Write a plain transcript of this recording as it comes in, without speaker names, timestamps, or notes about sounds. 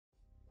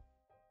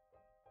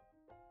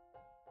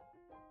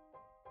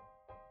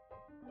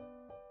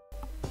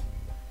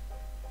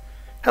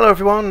Hello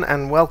everyone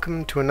and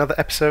welcome to another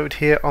episode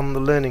here on the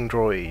Learning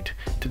Droid.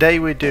 Today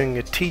we're doing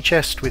a tea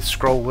chest with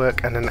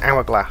scrollwork and an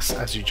hourglass,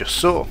 as you just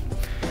saw.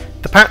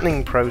 The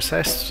patterning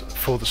process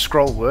for the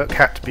scrollwork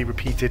had to be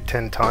repeated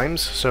 10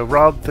 times, so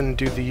rather than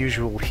do the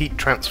usual heat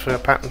transfer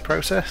pattern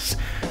process,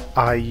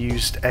 I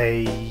used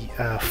a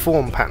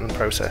form pattern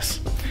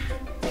process.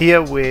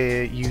 Here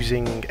we're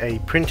using a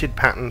printed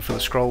pattern for the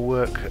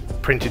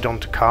scrollwork printed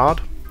onto card.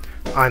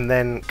 I'm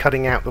then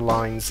cutting out the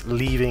lines,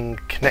 leaving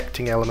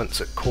connecting elements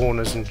at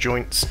corners and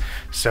joints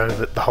so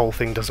that the whole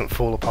thing doesn't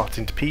fall apart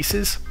into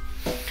pieces.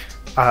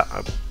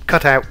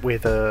 Cut out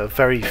with a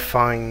very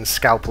fine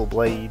scalpel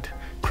blade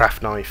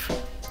craft knife,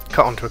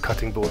 cut onto a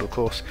cutting board of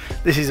course.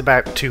 This is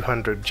about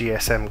 200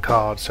 GSM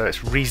card, so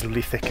it's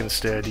reasonably thick and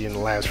sturdy and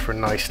allows for a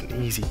nice and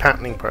easy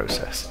patterning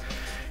process.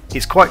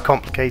 It's quite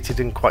complicated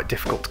and quite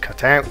difficult to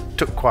cut out,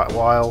 took quite a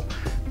while,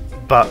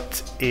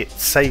 but it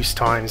saves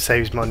time,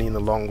 saves money in the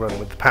long run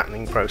with the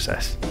patterning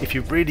process. If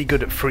you're really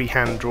good at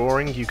freehand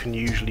drawing, you can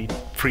usually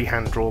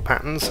freehand draw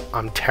patterns.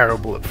 I'm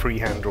terrible at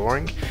freehand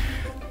drawing,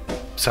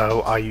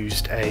 so I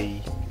used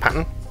a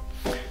pattern.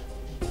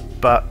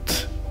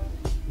 But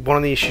one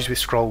of the issues with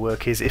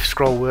scrollwork is if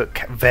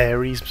scrollwork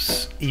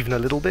varies even a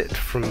little bit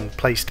from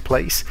place to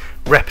place,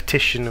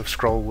 repetition of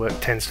scrollwork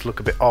tends to look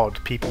a bit odd.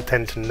 People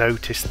tend to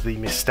notice the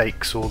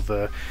mistakes or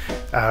the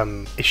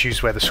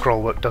issues where the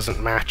scrollwork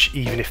doesn't match,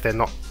 even if they're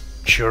not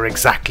sure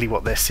exactly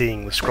what they're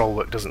seeing. The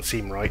scrollwork doesn't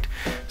seem right.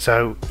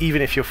 So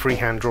even if you're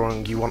freehand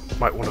drawing, you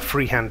might want to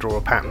freehand draw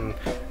a pattern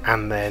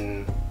and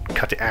then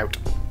cut it out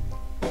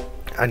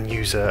and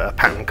use a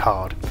pattern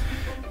card.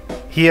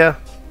 Here,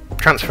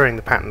 transferring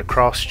the pattern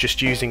across,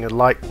 just using a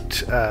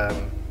light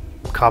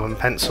carbon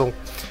pencil,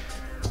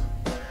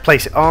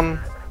 place it on,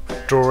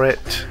 draw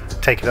it,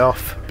 take it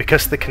off.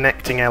 Because the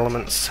connecting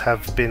elements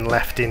have been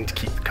left in to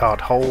keep the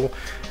card whole,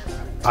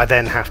 I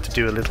then have to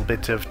do a little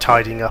bit of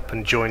tidying up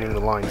and joining the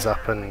lines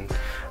up and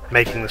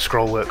making the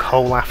scrollwork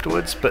whole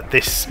afterwards, but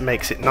this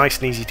makes it nice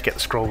and easy to get the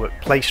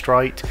scrollwork placed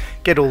right,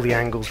 get all the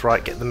angles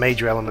right, get the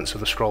major elements of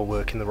the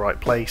scrollwork in the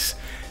right place,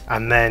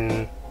 and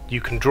then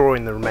you can draw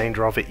in the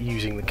remainder of it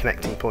using the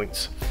connecting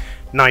points.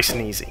 Nice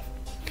and easy.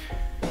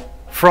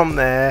 From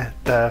there,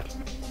 the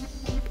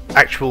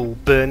actual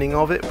burning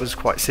of it was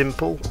quite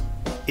simple.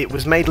 It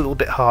was made a little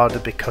bit harder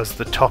because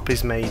the top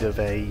is made of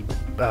a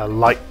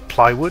light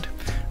plywood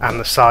and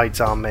the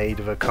sides are made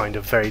of a kind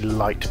of very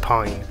light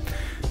pine.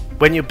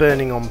 When you're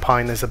burning on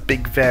pine, there's a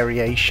big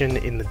variation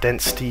in the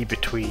density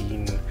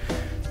between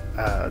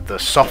the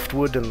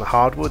softwood and the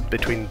hardwood,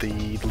 between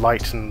the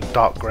light and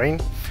dark grain.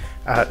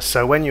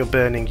 So when you're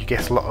burning, you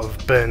get a lot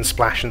of burn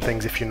splash and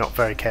things if you're not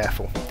very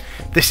careful.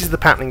 This is the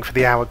patterning for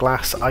the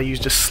hourglass. I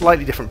used a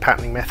slightly different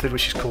patterning method,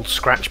 which is called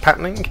scratch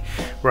patterning,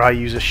 where I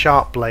use a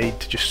sharp blade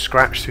to just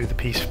scratch through the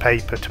piece of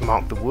paper to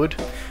mark the wood,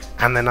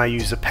 and then I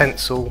use a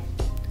pencil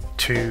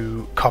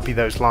to copy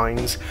those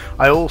lines.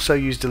 I also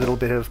used a little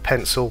bit of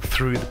pencil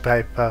through the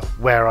paper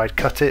where I'd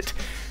cut it,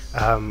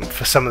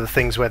 for some of the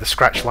things where the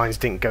scratch lines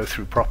didn't go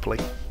through properly.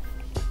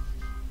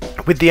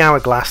 With the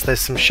hourglass,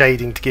 there's some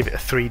shading to give it a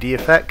 3D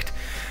effect,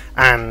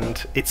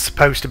 and it's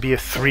supposed to be a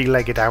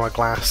three-legged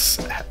hourglass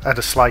at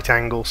a slight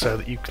angle so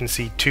that you can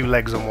see two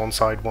legs on one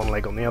side, one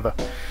leg on the other.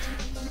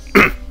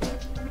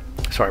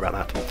 Sorry about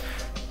that.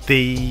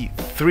 The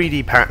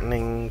 3D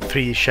patterning,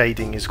 3D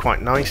shading is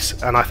quite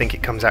nice, and I think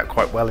it comes out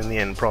quite well in the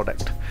end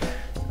product.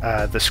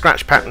 The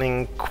scratch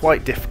patterning,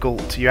 quite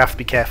difficult. You have to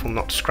be careful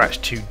not to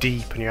scratch too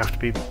deep, and you have to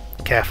be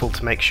careful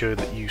to make sure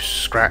that you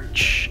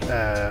scratch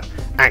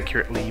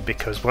accurately,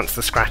 because once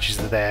the scratches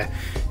are there,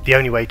 the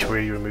only way to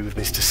really remove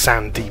them is to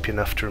sand deep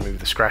enough to remove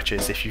the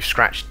scratches. If you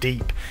scratch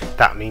deep,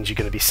 that means you're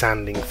going to be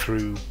sanding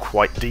through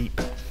quite deep,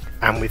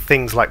 and with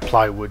things like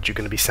plywood, you're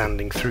going to be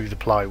sanding through the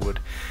plywood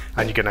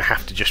and you're going to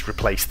have to just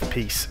replace the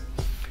piece.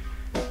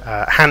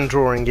 Hand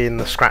drawing in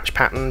the scratch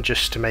pattern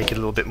just to make it a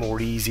little bit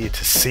more easier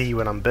to see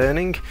when I'm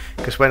burning,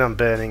 because when I'm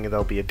burning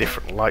there'll be a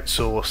different light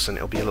source and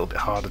it'll be a little bit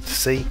harder to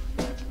see.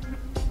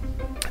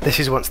 This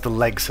is once the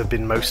legs have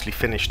been mostly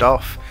finished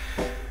off.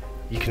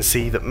 You can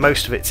see that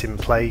most of it's in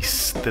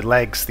place, the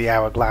legs, the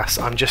hourglass.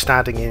 I'm just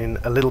adding in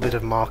a little bit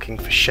of marking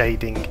for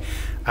shading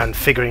and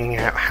figuring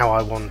out how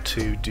I want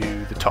to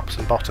do the tops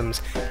and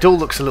bottoms. It all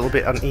looks a little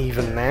bit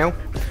uneven now,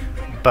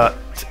 but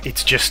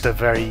it's just a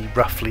very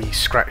roughly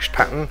scratched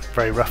pattern,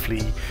 very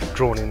roughly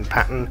drawn in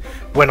pattern.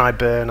 When I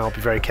burn, I'll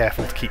be very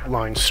careful to keep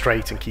lines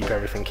straight and keep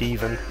everything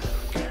even.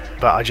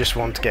 But I just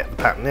want to get the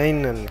pattern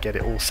in and get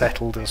it all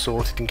settled and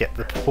sorted and get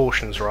the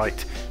proportions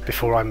right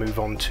before I move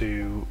on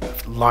to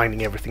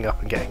lining everything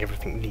up and getting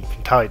everything neat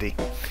and tidy.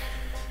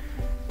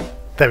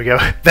 There we go.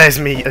 There's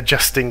me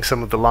adjusting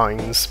some of the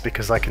lines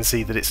because I can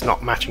see that it's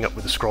not matching up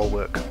with the scroll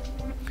work.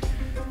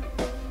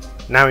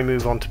 Now we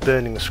move on to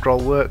burning the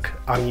scroll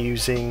work. I'm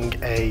using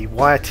a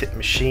wire tip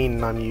machine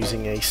and I'm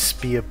using a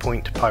spear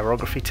point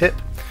pyrography tip.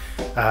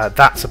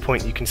 That's a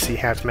point you can see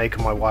how to make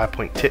on my wire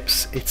point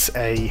tips. It's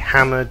a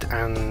hammered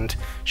and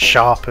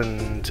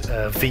sharpened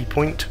V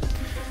point.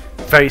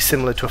 Very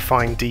similar to a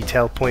fine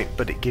detail point,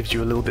 but it gives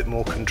you a little bit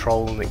more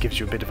control and it gives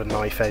you a bit of a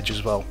knife edge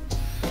as well.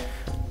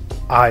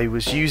 I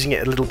was using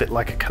it a little bit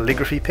like a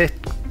calligraphy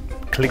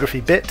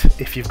bit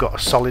if you've got a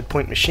solid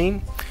point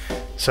machine.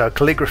 So a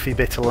calligraphy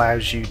bit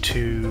allows you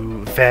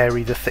to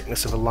vary the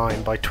thickness of a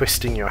line by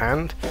twisting your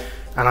hand,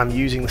 and I'm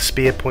using the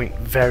spear point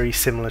very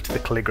similar to the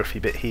calligraphy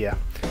bit here.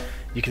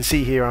 You can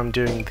see here I'm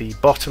doing the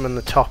bottom and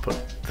the top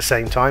at the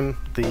same time.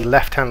 The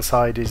left hand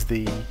side is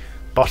the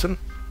bottom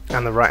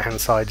and the right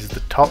hand side is the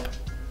top,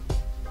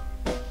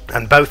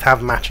 and both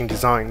have matching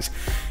designs.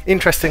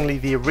 Interestingly,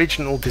 the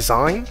original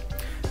design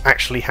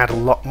actually had a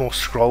lot more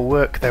scroll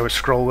work. There was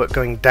scroll work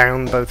going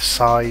down both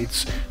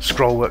sides,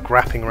 scroll work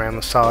wrapping around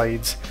the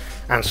sides,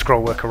 and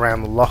scroll work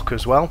around the lock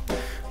as well.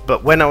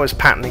 But when I was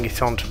patterning it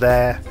onto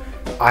there,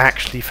 I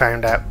actually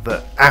found out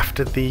that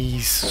after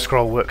these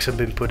scroll works had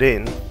been put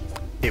in,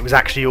 it was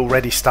actually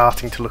already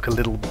starting to look a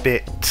little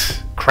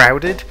bit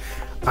crowded,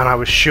 and I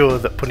was sure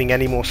that putting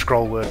any more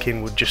scroll work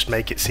in would just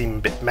make it seem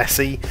a bit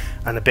messy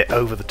and a bit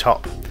over the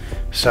top.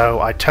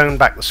 So I toned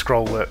back the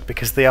scroll work,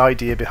 because the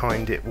idea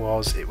behind it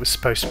was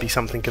supposed to be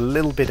something a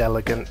little bit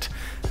elegant,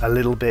 a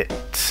little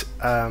bit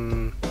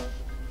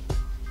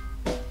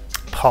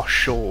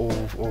posh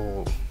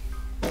or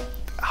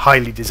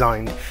highly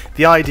designed.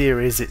 The idea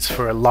is it's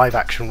for a live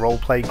action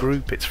roleplay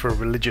group, it's for a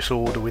religious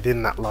order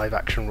within that live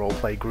action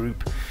roleplay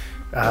group,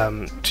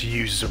 to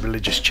use as a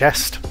religious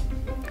chest.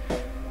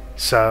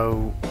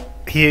 So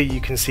here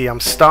you can see I'm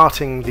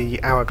starting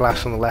the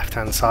hourglass on the left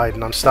hand side,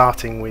 and I'm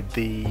starting with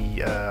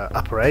the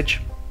upper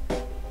edge.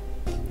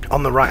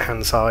 On the right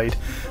hand side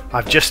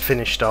I've just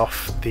finished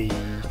off the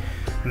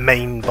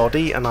main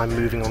body, and I'm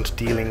moving on to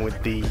dealing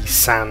with the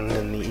sand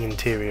and the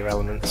interior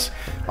elements.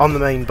 On the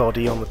main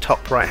body, on the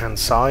top right hand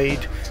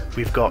side,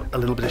 we've got a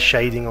little bit of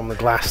shading on the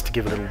glass to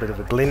give a little bit of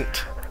a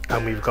glint,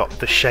 and we've got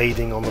the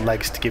shading on the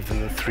legs to give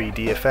them the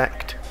 3D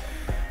effect.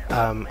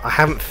 I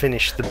haven't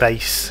finished the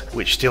base,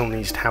 which still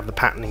needs to have the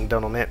patterning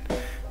done on it,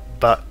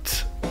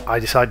 but I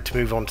decided to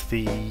move on to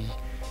the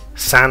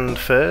sand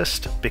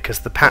first, because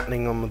the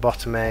patterning on the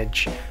bottom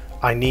edge,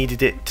 I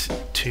needed it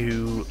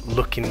to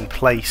look in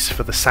place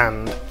for the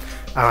sand,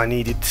 and I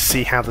needed to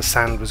see how the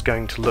sand was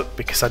going to look,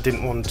 because I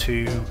didn't want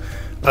to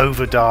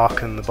over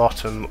darken the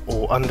bottom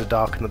or under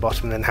darken the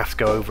bottom and then have to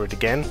go over it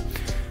again.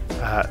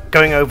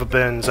 Going over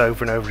burns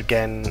over and over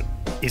again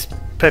is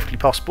perfectly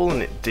possible,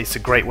 and it's a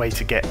great way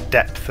to get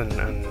depth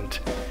and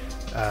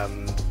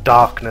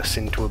darkness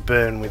into a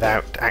burn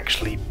without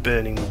actually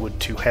burning the wood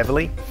too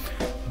heavily,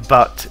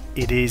 but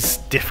it is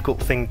a difficult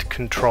thing to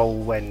control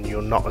when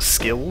you're not as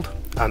skilled,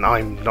 and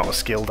I'm not as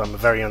skilled, I'm a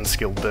very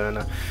unskilled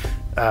burner.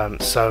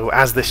 So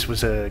as this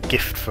was a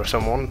gift for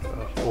someone,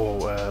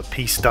 or a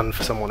piece done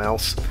for someone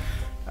else,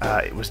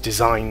 it was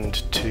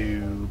designed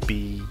to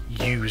be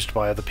used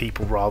by other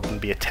people rather than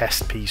be a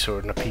test piece or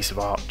a piece of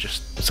art,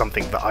 just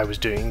something that I was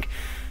doing.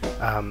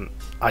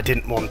 I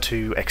didn't want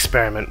to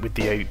experiment with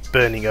the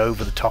burning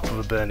over the top of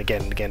a burn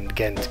again and again and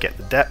again to get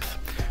the depth,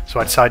 so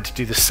I decided to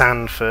do the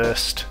sand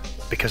first,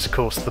 because of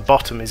course the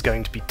bottom is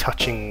going to be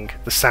touching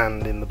the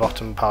sand in the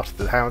bottom part of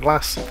the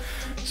hourglass,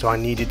 so I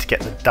needed to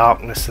get the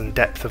darkness and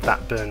depth of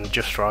that burn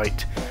just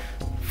right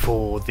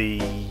for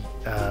the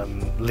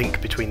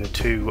link between the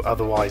two,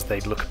 otherwise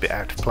they'd look a bit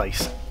out of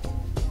place.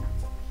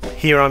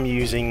 Here I'm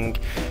using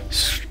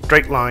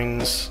straight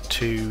lines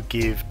to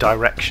give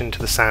direction to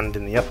the sand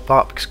in the upper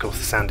part, because of course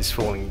the sand is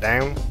falling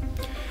down.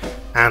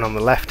 And on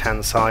the left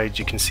hand side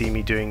you can see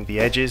me doing the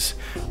edges.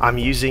 I'm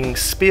using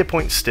spear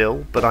point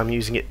still, but I'm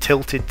using it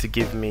tilted to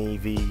give me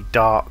the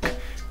dark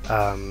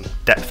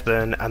depth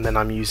burn, and then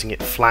I'm using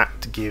it flat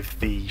to give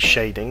the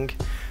shading,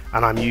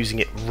 and I'm using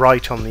it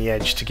right on the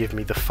edge to give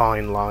me the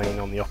fine line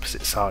on the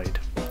opposite side.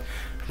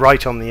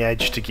 Right on the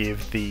edge to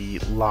give the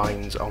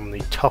lines on the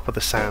top of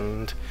the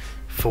sand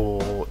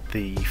for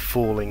the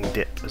falling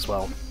dip as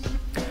well.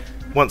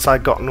 Once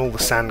I'd gotten all the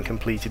sand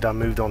completed, I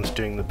moved on to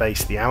doing the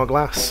base of the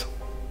hourglass,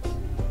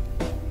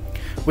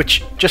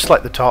 which, just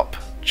like the top,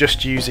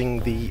 just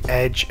using the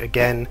edge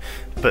again,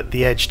 but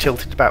the edge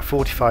tilted about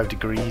 45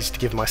 degrees to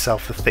give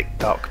myself the thick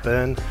dark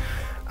burn,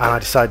 and I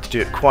decided to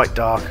do it quite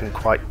dark and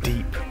quite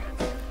deep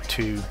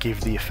to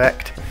give the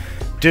effect.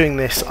 Doing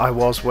this, I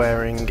was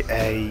wearing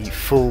a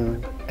full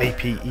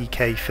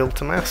APEK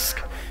filter mask,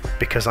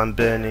 because I'm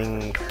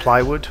burning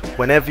plywood.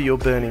 Whenever you're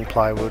burning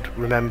plywood,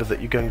 remember that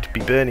you're going to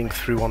be burning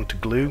through onto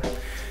glue.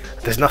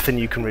 There's nothing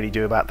you can really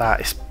do about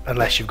that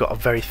unless you've got a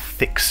very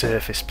thick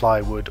surface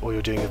plywood or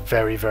you're doing a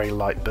very, very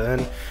light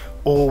burn.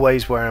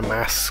 Always wear a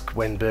mask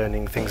when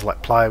burning things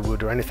like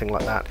plywood or anything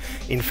like that.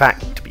 In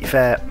fact, to be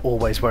fair,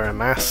 always wear a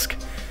mask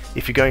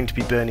if you're going to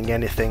be burning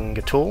anything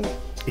at all.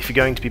 If you're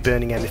going to be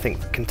burning anything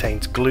that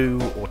contains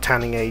glue or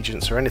tanning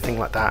agents or anything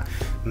like that,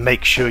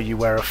 make sure you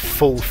wear a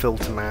full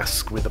filter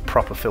mask with a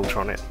proper filter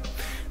on it.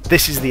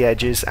 This is the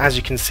edges. As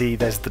you can see,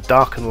 there's the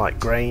dark and light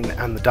grain,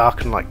 and the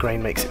dark and light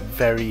grain makes it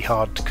very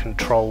hard to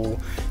control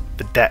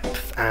the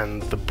depth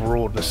and the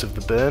broadness of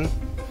the burn.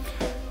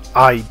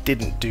 I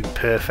didn't do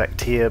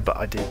perfect here, but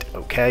I did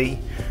okay.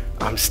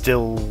 I'm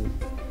still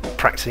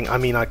practicing. I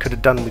mean, I could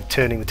have done with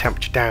turning the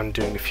temperature down,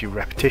 doing a few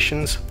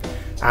repetitions,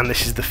 and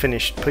this is the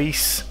finished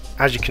piece.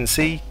 As you can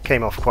see,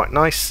 came off quite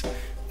nice.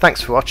 Thanks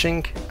for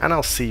watching, and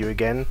I'll see you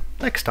again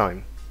next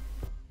time.